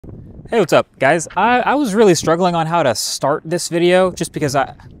Hey, what's up, guys? I was really struggling on how to start this video just because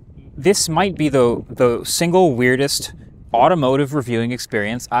this might be the single weirdest automotive reviewing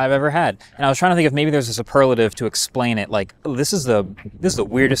experience I've ever had. And I was trying to think if maybe there's a superlative to explain it, like, oh, this is the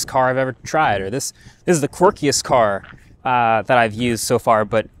weirdest car I've ever tried, or this is the quirkiest car that I've used so far.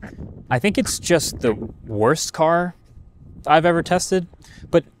 But I think it's just the worst car I've ever tested,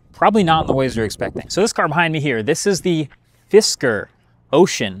 but probably not in the ways you're expecting. So this car behind me here, this is the Fisker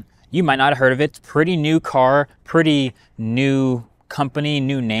Ocean. You might not have heard of it. Pretty new car, pretty new company,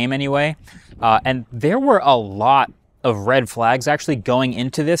 new name anyway. And there were a lot of red flags actually going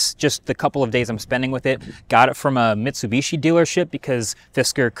into this, just the couple of days I'm spending with it. Got it from a Mitsubishi dealership because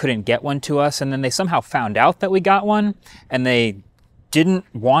Fisker couldn't get one to us, and then they somehow found out that we got one, and they didn't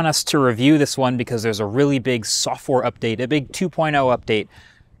want us to review this one because there's a really big software update, a big 2.0 update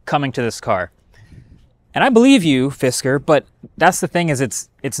coming to this car. And I believe you, Fisker, but that's the thing, is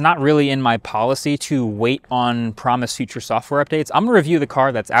it's not really in my policy to wait on promised future software updates. I'm gonna review the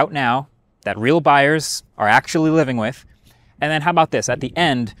car that's out now, that real buyers are actually living with. And then how about this? At the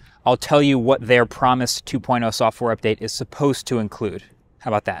end, I'll tell you what their promised 2.0 software update is supposed to include.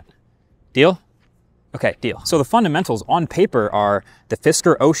 How about that? Deal? Okay, deal. So the fundamentals on paper are the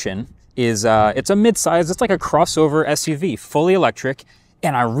Fisker Ocean is, it's a mid-size, it's like a crossover SUV, fully electric.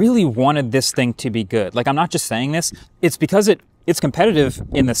 And I really wanted this thing to be good. Like, I'm not just saying this, it's because it's competitive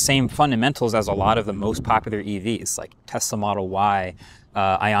in the same fundamentals as a lot of the most popular EVs, like Tesla Model Y,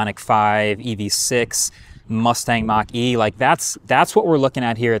 Ioniq 5, EV6, Mustang Mach-E. Like, that's what we're looking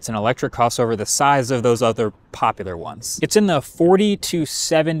at here. It's an electric crossover the size of those other popular ones. It's in the $40,000 to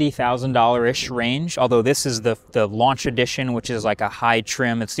 $70,000-ish range, although this is the launch edition, which is like a high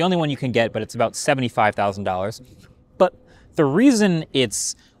trim. It's the only one you can get, but it's about $75,000. But the reason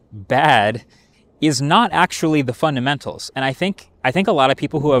it's bad is not actually the fundamentals. And I think a lot of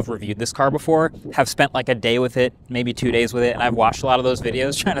people who have reviewed this car before have spent like a day with it, maybe 2 days with it. And I've watched a lot of those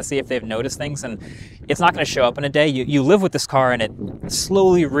videos trying to see if they've noticed things. And it's not going to show up in a day. You live with this car and it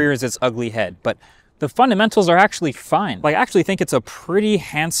slowly rears its ugly head. But the fundamentals are actually fine. Like, I actually think it's a pretty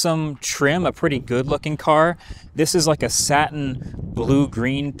handsome trim, a pretty good looking car. This is like a satin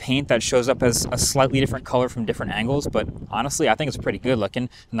blue-green paint that shows up as a slightly different color from different angles, but honestly, I think it's pretty good looking,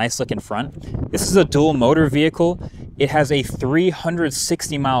 nice looking front. This is a dual motor vehicle. It has a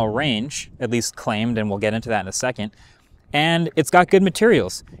 360-mile range, at least claimed, and we'll get into that in a second. And it's got good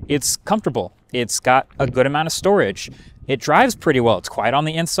materials. It's comfortable. It's got a good amount of storage. It drives pretty well. It's quiet on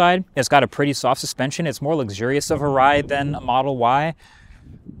the inside. It's got a pretty soft suspension. It's more luxurious of a ride than a Model Y.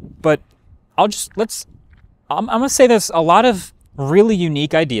 But I'm gonna say there's a lot of really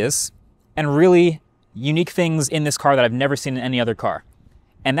unique ideas and really unique things in this car that I've never seen in any other car.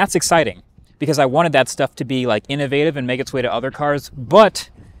 And that's exciting because I wanted that stuff to be like innovative and make its way to other cars.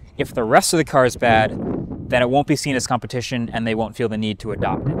 But if the rest of the car is bad, then it won't be seen as competition and they won't feel the need to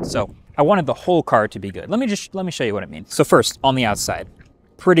adopt it. So I wanted the whole car to be good. Let me show you what I mean. So first, on the outside,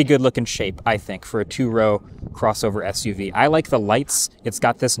 pretty good looking shape, I think, for a 2-row crossover SUV. I like the lights. It's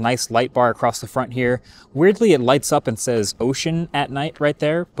got this nice light bar across the front here. Weirdly, it lights up and says Ocean at night right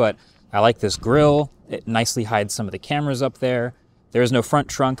there, but I like this grille. It nicely hides some of the cameras up there. There is no front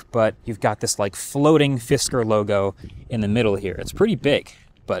trunk, but you've got this like floating Fisker logo in the middle here. It's pretty big,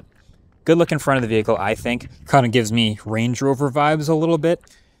 but good looking front of the vehicle, I think. Kind of gives me Range Rover vibes a little bit.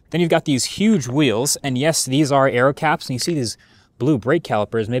 Then you've got these huge wheels, and yes, these are aero caps, and you see these blue brake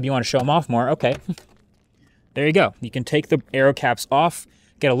calipers. Maybe you want to show them off more. Okay, there you go. You can take the aero caps off,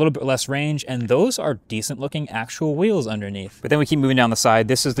 get a little bit less range, and those are decent looking actual wheels underneath. But then we keep moving down the side.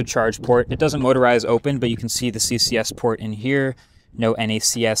 This is the charge port. It doesn't motorize open, but you can see the CCS port in here. No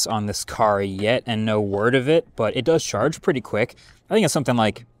NACS on this car yet, and no word of it, but it does charge pretty quick. I think it's something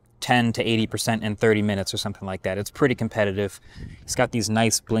like 10 to 80% in 30 minutes or something like that. It's pretty competitive. It's got these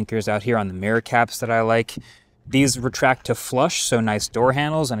nice blinkers out here on the mirror caps that I like. These retract to flush, so nice door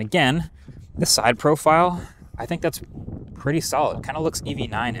handles. And again, the side profile, I think that's pretty solid. Kind of looks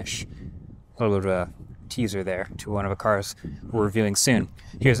EV9-ish. A little bit of a teaser there to one of the cars we're reviewing soon.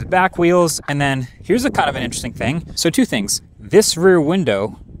 Here's the back wheels, and then here's a kind of an interesting thing. So 2 things. This rear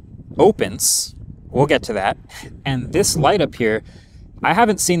window opens. We'll get to that. And this light up here, I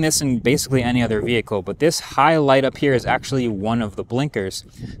haven't seen this in basically any other vehicle, but this high light up here is actually one of the blinkers.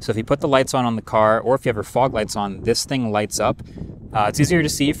 So if you put the lights on the car, or if you have your fog lights on, this thing lights up. It's easier to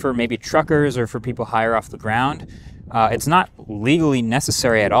see for maybe truckers or for people higher off the ground. It's not legally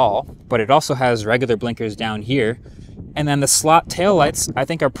necessary at all, but it also has regular blinkers down here. And then the slot tail lights, I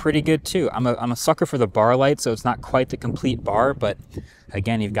think, are pretty good too. I'm a sucker for the bar light, so it's not quite the complete bar, but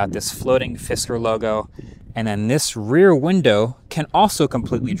again, you've got this floating Fisker logo. And then this rear window can also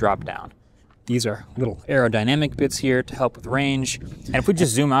completely drop down. These are little aerodynamic bits here to help with range. And if we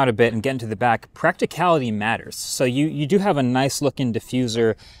just zoom out a bit and get into the back, practicality matters. So you do have a nice looking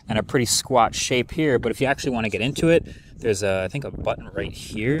diffuser and a pretty squat shape here, but if you actually want to get into it, there's I think a button right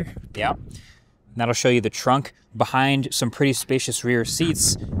here. Yeah. And that'll show you the trunk behind some pretty spacious rear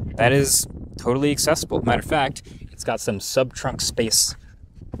seats. That is totally accessible. Matter of fact, it's got some sub-trunk space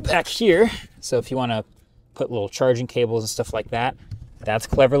back here. So if you want to put little charging cables and stuff like that, that's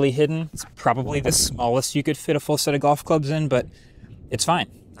cleverly hidden. It's probably the smallest you could fit a full set of golf clubs in, but it's fine.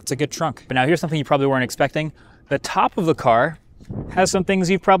 That's a good trunk. But now here's something you probably weren't expecting. The top of the car has some things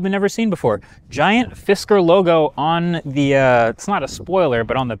you've probably never seen before. Giant Fisker logo on the, it's not a spoiler,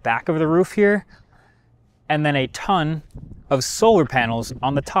 but on the back of the roof here. And then a ton of solar panels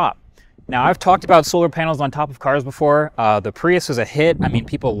on the top. Now, I've talked about solar panels on top of cars before. The Prius is a hit. I mean,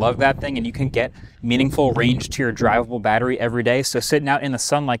 people love that thing, and you can get meaningful range to your drivable battery every day. So sitting out in the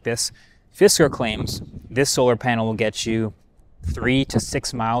sun like this, Fisker claims this solar panel will get you 3 to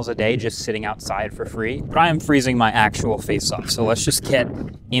 6 miles a day just sitting outside for free. But I am freezing my actual face off. So let's just get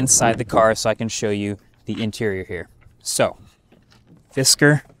inside the car so I can show you the interior here. So,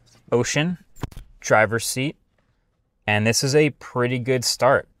 Fisker Ocean, driver's seat, and this is a pretty good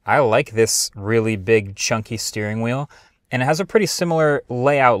start. I like this really big chunky steering wheel, and it has a pretty similar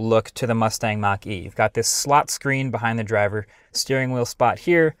layout look to the Mustang Mach-E. You've got this slot screen behind the driver steering wheel spot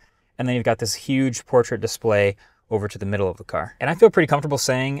here, and then you've got this huge portrait display over to the middle of the car. And I feel pretty comfortable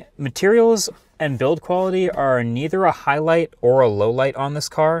saying materials and build quality are neither a highlight or a low light on this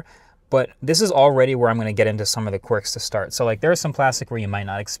car, but this is already where I'm going to get into some of the quirks to start. So like there's some plastic where you might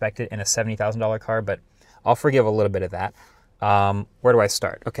not expect it in a $70,000 car, but I'll forgive a little bit of that. Where do I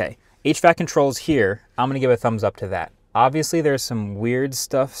start? Okay, HVAC controls here, I'm going to give a thumbs up to that. Obviously, there's some weird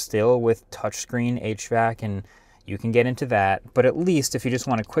stuff still with touchscreen HVAC, and you can get into that, but at least if you just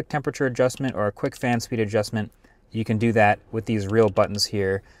want a quick temperature adjustment or a quick fan speed adjustment, you can do that with these real buttons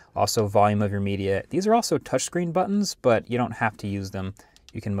here. Also, volume of your media. These are also touchscreen buttons, but you don't have to use them.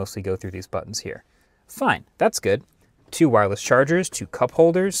 You can mostly go through these buttons here. Fine, that's good. 2 wireless chargers, 2 cup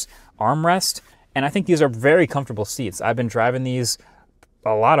holders, armrest, and I think these are very comfortable seats. I've been driving these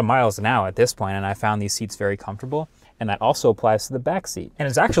a lot of miles now at this point, and I found these seats very comfortable, and that also applies to the back seat. And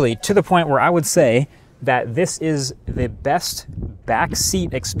it's actually to the point where I would say that this is the best back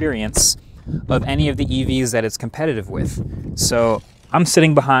seat experience of any of the EVs that it's competitive with. So I'm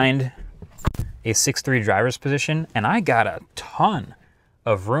sitting behind a 6'3" driver's position, and I got a ton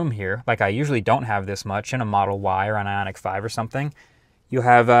of room here. Like I usually don't have this much in a Model Y or an Ioniq 5 or something. You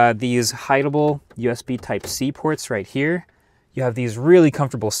have these hideable USB Type-C ports right here. You have these really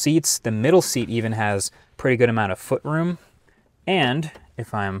comfortable seats. The middle seat even has pretty good amount of foot room. And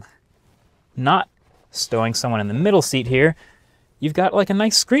if I'm not stowing someone in the middle seat here, you've got like a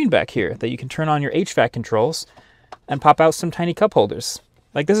nice screen back here that you can turn on your HVAC controls and pop out some tiny cup holders.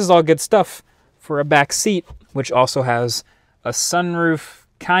 Like this is all good stuff for a back seat, which also has a sunroof,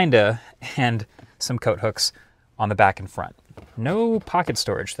 kinda, and some coat hooks on the back and front. No pocket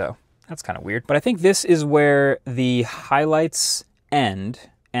storage though. That's kind of weird. But I think this is where the highlights end,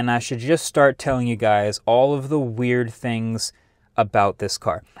 and I should just start telling you guys all of the weird things about this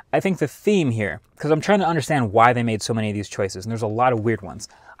car. I think the theme here, because I'm trying to understand why they made so many of these choices, and there's a lot of weird ones.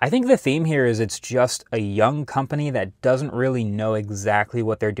 I think the theme here is it's just a young company that doesn't really know exactly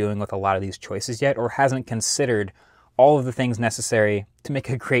what they're doing with a lot of these choices yet, or hasn't considered all of the things necessary to make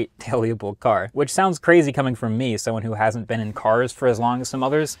a great dailyable car, which sounds crazy coming from me, someone who hasn't been in cars for as long as some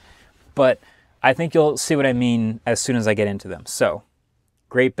others, but I think you'll see what I mean as soon as I get into them. So,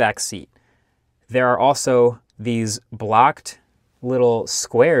 great back seat. There are also these blocked little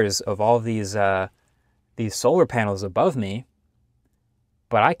squares of all of these solar panels above me,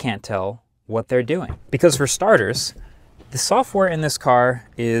 but I can't tell what they're doing. Because for starters, the software in this car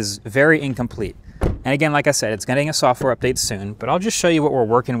is very incomplete. And again, like I said, it's getting a software update soon, but I'll just show you what we're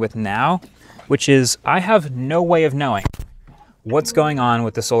working with now, which is I have no way of knowing what's going on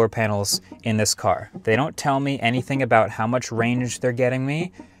with the solar panels in this car. They don't tell me anything about how much range they're getting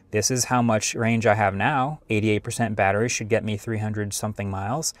me. This is how much range I have now. 88% battery should get me 300 something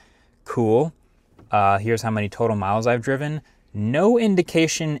miles. Cool. Here's how many total miles I've driven. No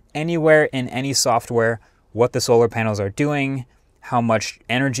indication anywhere in any software what the solar panels are doing, how much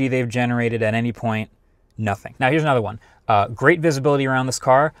energy they've generated at any point, nothing. Now here's another one. Great visibility around this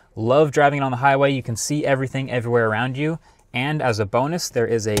car. Love driving it on the highway. You can see everything everywhere around you. And as a bonus, there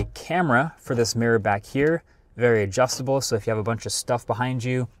is a camera for this mirror back here. Very adjustable, so if you have a bunch of stuff behind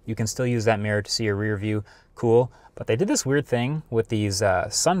you, you can still use that mirror to see your rear view. Cool. But they did this weird thing with these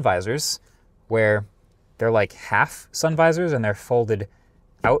sun visors where They're like half sun visors and they're folded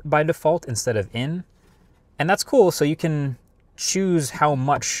out by default instead of in. And that's cool, so you can choose how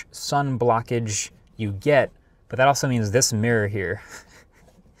much sun blockage you get, but that also means this mirror here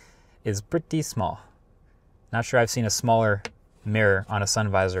is pretty small. Not sure I've seen a smaller mirror on a sun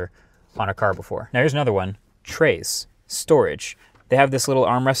visor on a car before. Now here's another one, trays, storage. They have this little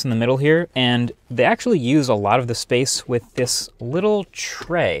armrest in the middle here, and they actually use a lot of the space with this little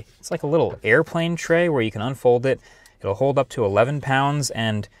tray. It's like a little airplane tray where you can unfold it. It'll hold up to 11 pounds,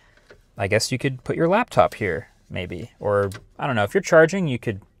 and I guess you could put your laptop here, maybe. Or, I don't know, if you're charging, you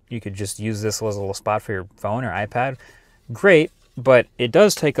could just use this as a little spot for your phone or iPad. Great, but it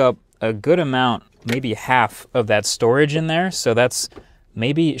does take up a good amount, maybe half of that storage in there, so that's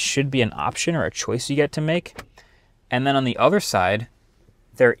maybe should be an option or a choice you get to make. And then on the other side,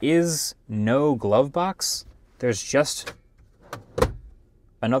 there is no glove box. There's just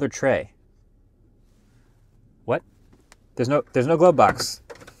another tray. What? There's no glove box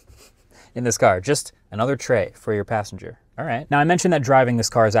in this car, just another tray for your passenger. All right. Now I mentioned that driving this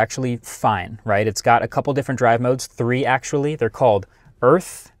car is actually fine, right? It's got a couple different drive modes, 3 actually. They're called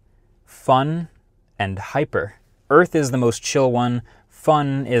Earth, Fun, and Hyper. Earth is the most chill one,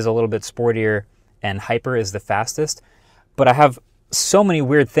 Fun is a little bit sportier, and Hyper is the fastest. But I have so many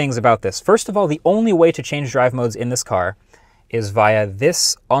weird things about this. First of all, the only way to change drive modes in this car is via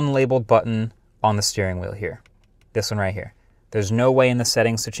this unlabeled button on the steering wheel here. This one right here. There's no way in the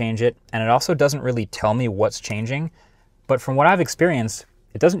settings to change it, and it also doesn't really tell me what's changing. But from what I've experienced,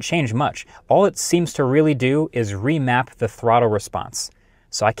 it doesn't change much. All it seems to really do is remap the throttle response.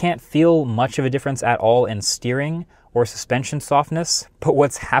 So I can't feel much of a difference at all in steering or suspension softness, but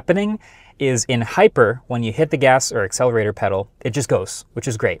what's happening is in Hyper, when you hit the gas or accelerator pedal, it just goes, which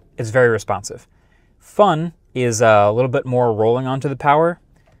is great. It's very responsive. Fun is a little bit more rolling onto the power.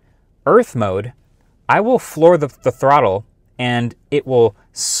 Earth mode, I will floor the throttle and it will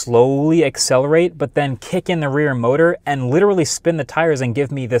slowly accelerate, but then kick in the rear motor and literally spin the tires and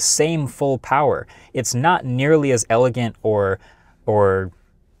give me the same full power. It's not nearly as elegant or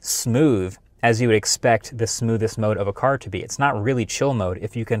smooth as you would expect the smoothest mode of a car to be. It's not really chill mode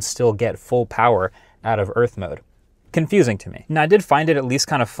if you can still get full power out of Earth mode. Confusing to me. Now I did find it at least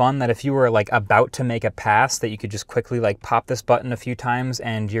kind of fun that if you were like about to make a pass that you could just quickly like pop this button a few times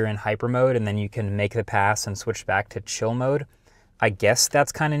and you're in Hyper mode and then you can make the pass and switch back to chill mode. I guess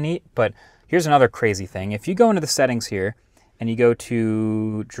that's kind of neat, but here's another crazy thing. If you go into the settings here and you go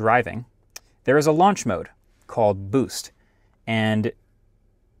to driving, there is a launch mode called Boost, and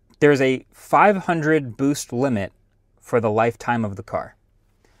there's a 500 boost limit for the lifetime of the car.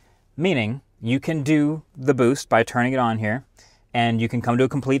 Meaning you can do the boost by turning it on here, and you can come to a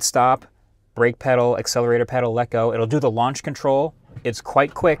complete stop, brake pedal, accelerator pedal, let go. It'll do the launch control. It's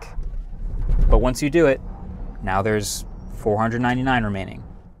quite quick, but once you do it, now there's $499 remaining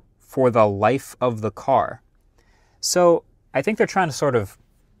for the life of the car. So I think they're trying to sort of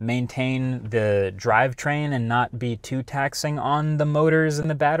maintain the drivetrain and not be too taxing on the motors and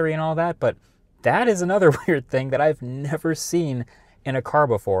the battery and all that, but that is another weird thing that I've never seen in a car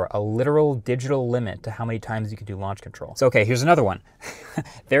before, a literal digital limit to how many times you can do launch control. So okay, here's another one.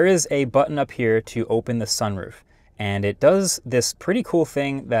 There is a button up here to open the sunroof, and it does this pretty cool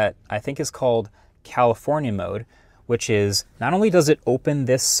thing that I think is called California mode, which is not only does it open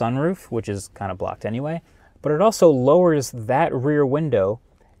this sunroof, which is kind of blocked anyway, but it also lowers that rear window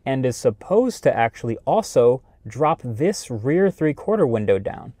and is supposed to actually also drop this rear 3/4 window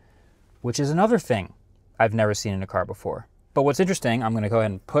down, which is another thing I've never seen in a car before. But what's interesting, I'm gonna go ahead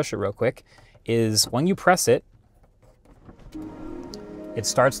and push it real quick, is when you press it, it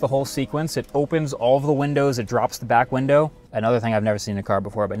starts the whole sequence, it opens all of the windows, it drops the back window. Another thing I've never seen in a car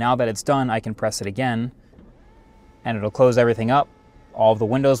before, but now that it's done, I can press it again, and it'll close everything up. All of the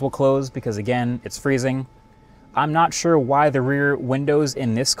windows will close because again, it's freezing. I'm not sure why the rear windows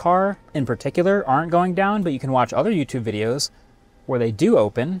in this car in particular aren't going down, but you can watch other YouTube videos where they do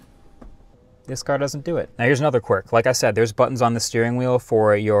open. This car doesn't do it. Now here's another quirk. Like I said, there's buttons on the steering wheel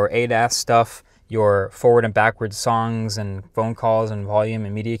for your ADAS stuff, your forward and backward songs and phone calls and volume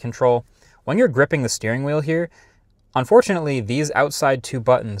and media control. When you're gripping the steering wheel here, unfortunately, these outside 2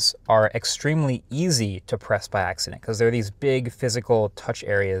 buttons are extremely easy to press by accident because they're these big physical touch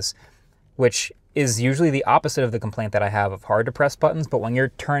areas, which is usually the opposite of the complaint that I have of hard to press buttons, but when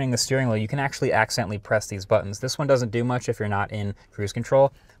you're turning the steering wheel, you can actually accidentally press these buttons. This one doesn't do much if you're not in cruise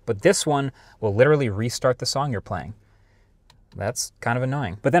control, but this one will literally restart the song you're playing. That's kind of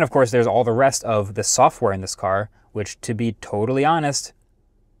annoying. But then of course there's all the rest of the software in this car, which to be totally honest,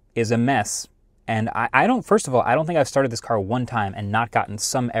 is a mess. And first of all, I don't think I've started this car one time and not gotten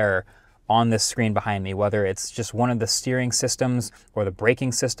some error on this screen behind me, whether it's just one of the steering systems or the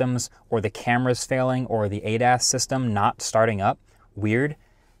braking systems or the cameras failing or the ADAS system not starting up. Weird.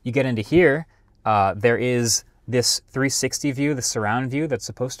 You get into here, there is this 360 view, the surround view that's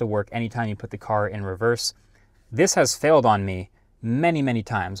supposed to work anytime you put the car in reverse. This has failed on me many, many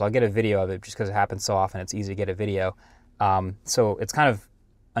times. I'll get a video of it just because it happens so often. It's easy to get a video. So it's kind of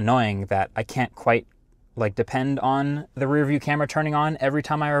annoying that I can't quite like depend on the rear view camera turning on every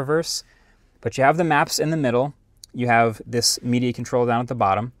time I reverse. But you have the maps in the middle. You have this media control down at the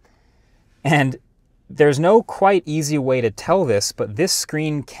bottom. And there's no quite easy way to tell this, but this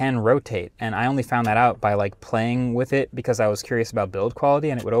screen can rotate. And I only found that out by like playing with it because I was curious about build quality,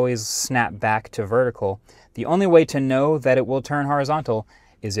 and it would always snap back to vertical. The only way to know that it will turn horizontal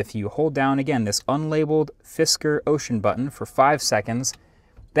is if you hold down again this unlabeled Fisker Ocean button for 5 seconds.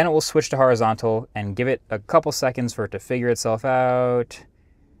 Then it will switch to horizontal and give it a couple seconds for it to figure itself out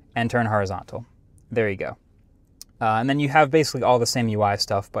and turn horizontal. There you go. And then you have basically all the same UI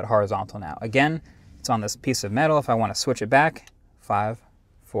stuff, but horizontal now. Again, it's on this piece of metal. If I want to switch it back, 5,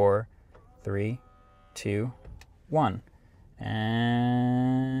 4, 3, 2, 1. And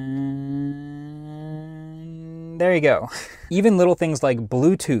there you go. Even little things like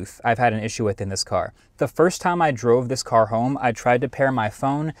Bluetooth I've had an issue with in this car. The first time I drove this car home, I tried to pair my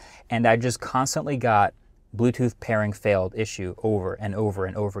phone and I just constantly got Bluetooth pairing failed issue over and over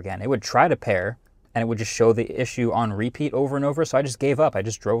and over again. It would try to pair and it would just show the issue on repeat over and over, so I just gave up. I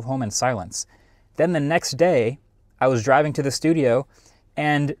just drove home in silence. Then the next day, I was driving to the studio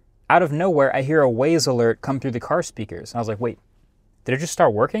and out of nowhere, I hear a Waze alert come through the car speakers. And I was like, wait, did it just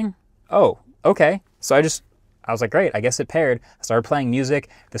start working? Oh, okay. So I was like, great, I guess it paired. I started playing music.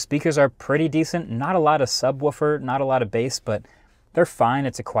 The speakers are pretty decent. Not a lot of subwoofer, not a lot of bass, but they're fine.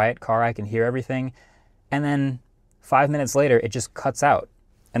 It's a quiet car. I can hear everything. And then 5 minutes later, it just cuts out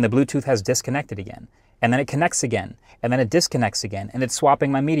and the Bluetooth has disconnected again. And then it connects again, and then it disconnects again, and it's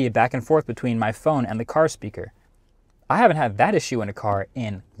swapping my media back and forth between my phone and the car speaker. I haven't had that issue in a car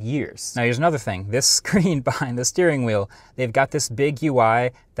in years. Now here's another thing. This screen behind the steering wheel, they've got this big UI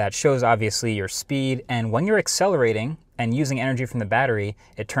that shows obviously your speed, and when you're accelerating and using energy from the battery,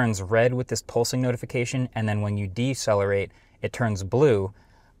 it turns red with this pulsing notification, and then when you decelerate, it turns blue.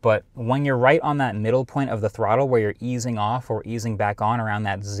 But when you're right on that middle point of the throttle where you're easing off or easing back on around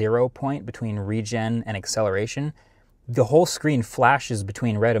that 0 point between regen and acceleration, the whole screen flashes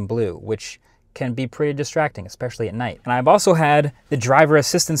between red and blue, which can be pretty distracting, especially at night. And I've also had the driver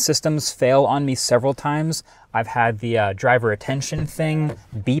assistance systems fail on me several times. I've had the driver attention thing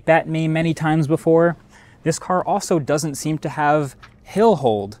beep at me many times before. This car also doesn't seem to have hill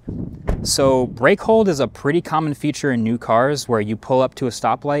hold. So brake hold is a pretty common feature in new cars where you pull up to a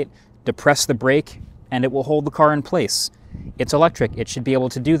stoplight, depress the brake, and it will hold the car in place. It's electric, it should be able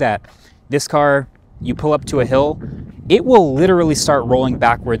to do that. This car, you pull up to a hill, it will literally start rolling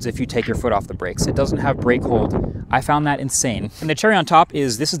backwards if you take your foot off the brakes. It doesn't have brake hold. I found that insane. And the cherry on top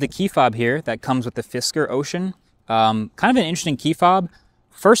is, this is the key fob here that comes with the Fisker Ocean. Kind of an interesting key fob.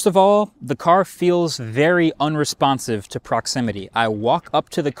 First of all, the car feels very unresponsive to proximity. I walk up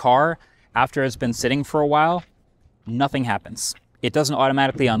to the car after it's been sitting for a while, nothing happens. It doesn't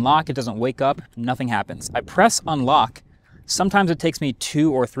automatically unlock, it doesn't wake up, nothing happens. I press unlock. Sometimes it takes me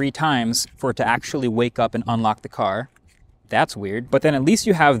 2 or 3 times for it to actually wake up and unlock the car. That's weird. But then at least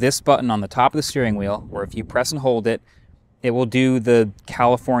you have this button on the top of the steering wheel, where if you press and hold it, it will do the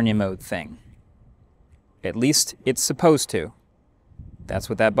California mode thing. At least it's supposed to. That's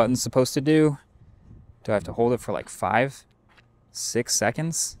what that button's supposed to do. Do I have to hold it for like 5, 6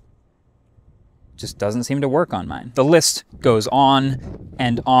 seconds? Just doesn't seem to work on mine. The list goes on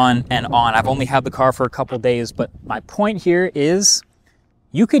and on and on. I've only had the car for a couple days, but my point here is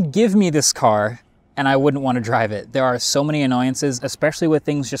you could give me this car and I wouldn't want to drive it. There are so many annoyances, especially with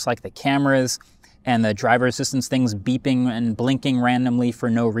things just like the cameras and the driver assistance things beeping and blinking randomly for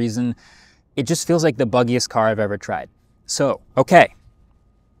no reason. It just feels like the buggiest car I've ever tried. So, okay,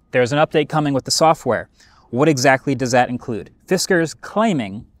 there's an update coming with the software. What exactly does that include? Fisker's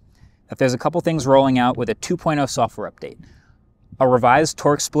claiming that there's a couple things rolling out with a 2.0 software update. A revised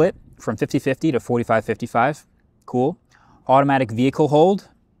torque split from 50/50 to 45/55, cool. Automatic vehicle hold,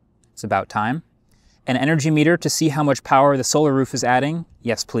 it's about time. An energy meter to see how much power the solar roof is adding,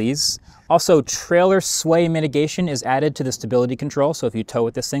 yes please. Also, trailer sway mitigation is added to the stability control, so if you tow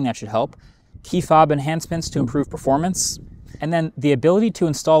with this thing, that should help. Key fob enhancements to improve performance. And then the ability to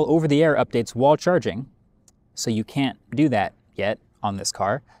install over-the-air updates while charging, so you can't do that yet on this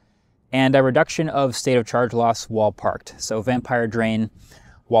car. And a reduction of state of charge loss while parked. So vampire drain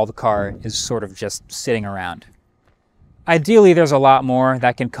while the car is sort of just sitting around. Ideally, there's a lot more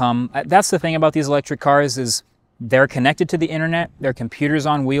that can come. That's the thing about these electric cars is they're connected to the internet. They're computers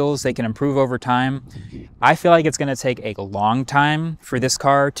on wheels. They can improve over time. I feel like it's going to take a long time for this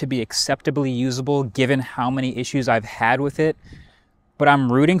car to be acceptably usable given how many issues I've had with it. But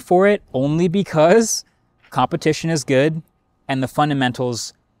I'm rooting for it only because competition is good and the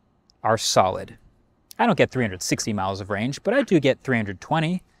fundamentals are solid. I don't get 360 miles of range, but I do get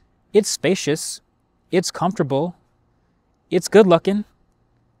 320. It's spacious. It's comfortable. It's good looking.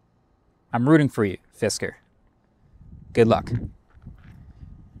 I'm rooting for you, Fisker. Good luck.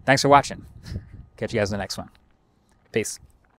 Thanks for watching. Catch you guys in the next one. Peace.